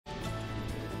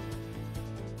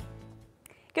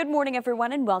Good morning,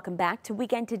 everyone, and welcome back to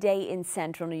Weekend Today in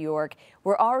Central New York.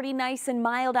 We're already nice and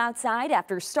mild outside.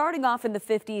 After starting off in the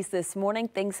 50s this morning,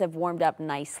 things have warmed up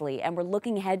nicely, and we're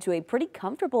looking ahead to a pretty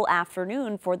comfortable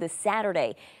afternoon for this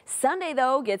Saturday. Sunday,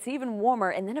 though, gets even warmer,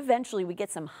 and then eventually we get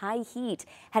some high heat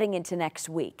heading into next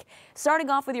week. Starting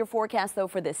off with your forecast, though,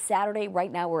 for this Saturday,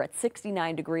 right now we're at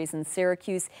 69 degrees in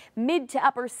Syracuse, mid to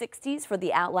upper 60s for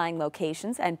the outlying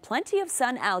locations, and plenty of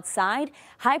sun outside.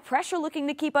 High pressure looking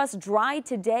to keep us dry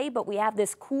today, but we have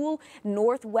this cool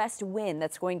northwest wind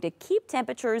that's going to keep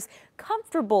temperatures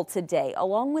comfortable today,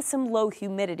 along with some low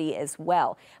humidity as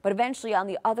well. But eventually on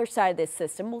the other side of this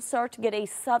system, we'll start to get a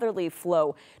southerly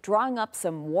flow, drawing up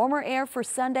some warmer air for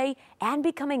Sunday and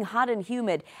becoming hot and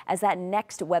humid as that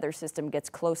next weather system gets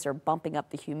closer, bumping up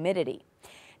the humidity.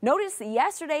 Notice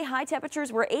yesterday high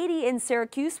temperatures were 80 in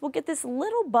Syracuse. We'll get this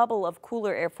little bubble of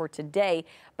cooler air for today,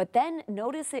 but then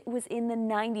notice it was in the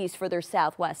 90s further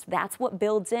southwest. That's what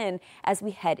builds in as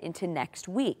we head into next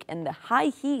week, and the high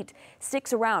heat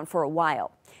sticks around for a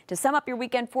while. To sum up your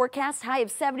weekend forecast, high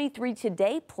of 73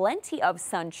 today, plenty of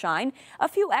sunshine. A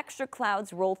few extra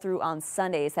clouds roll through on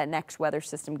Sunday as that next weather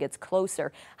system gets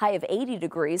closer. High of 80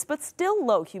 degrees, but still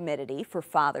low humidity for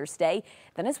Father's Day.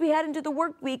 Then as we head into the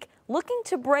work week, looking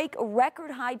to break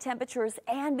record high temperatures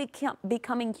and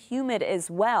becoming humid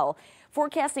as well.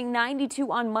 Forecasting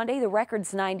 92 on Monday, the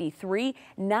record's 93,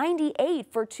 98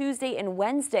 for Tuesday and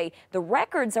Wednesday. The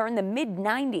records are in the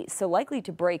mid-90s, so likely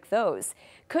to break those.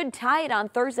 Could tie it on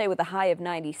Thursday with a high of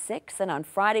 96, and on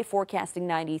Friday forecasting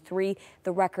 93,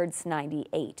 the record's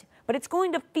 98. But it's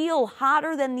going to feel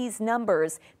hotter than these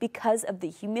numbers because of the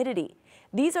humidity.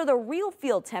 These are the real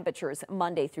field temperatures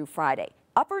Monday through Friday.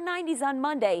 Upper 90s on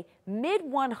Monday, mid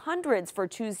 100s for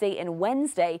Tuesday and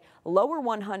Wednesday, lower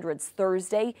 100s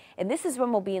Thursday, and this is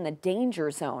when we'll be in the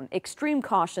danger zone. Extreme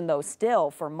caution, though,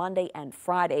 still for Monday and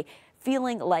Friday,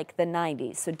 feeling like the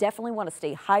 90s. So definitely want to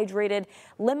stay hydrated.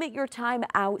 Limit your time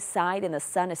outside in the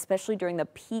sun, especially during the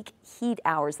peak heat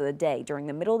hours of the day, during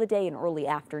the middle of the day and early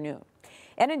afternoon.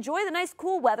 And enjoy the nice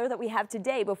cool weather that we have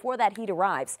today before that heat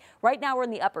arrives. Right now we're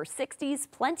in the upper 60s,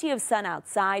 plenty of sun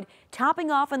outside, topping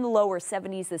off in the lower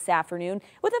 70s this afternoon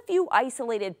with a few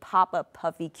isolated pop-up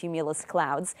puffy cumulus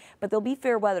clouds. But there'll be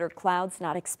fair weather clouds,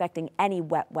 not expecting any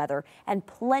wet weather, and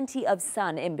plenty of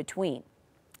sun in between.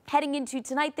 Heading into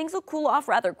tonight, things will cool off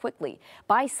rather quickly.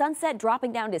 By sunset,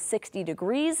 dropping down to 60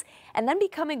 degrees and then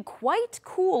becoming quite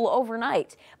cool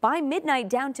overnight. By midnight,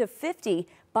 down to 50,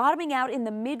 bottoming out in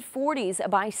the mid-40s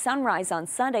by sunrise on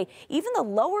Sunday. Even the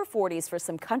lower 40s for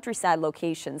some countryside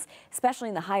locations, especially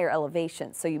in the higher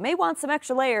elevations. So you may want some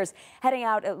extra layers heading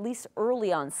out at least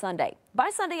early on Sunday. By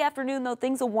Sunday afternoon, though,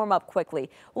 things will warm up quickly.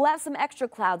 We'll have some extra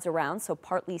clouds around, so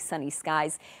partly sunny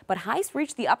skies, but highs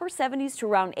reach the upper 70s to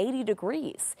around 80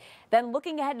 degrees. Then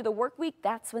looking ahead to the work week,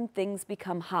 that's when things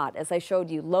become hot. As I showed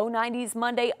you, low 90s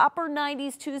Monday, upper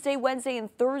 90s Tuesday, Wednesday,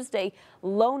 and Thursday,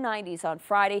 low 90s on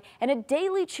Friday, and a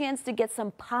daily chance to get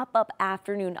some pop-up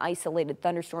afternoon isolated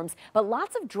thunderstorms, but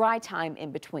lots of dry time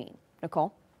in between.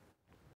 Nicole?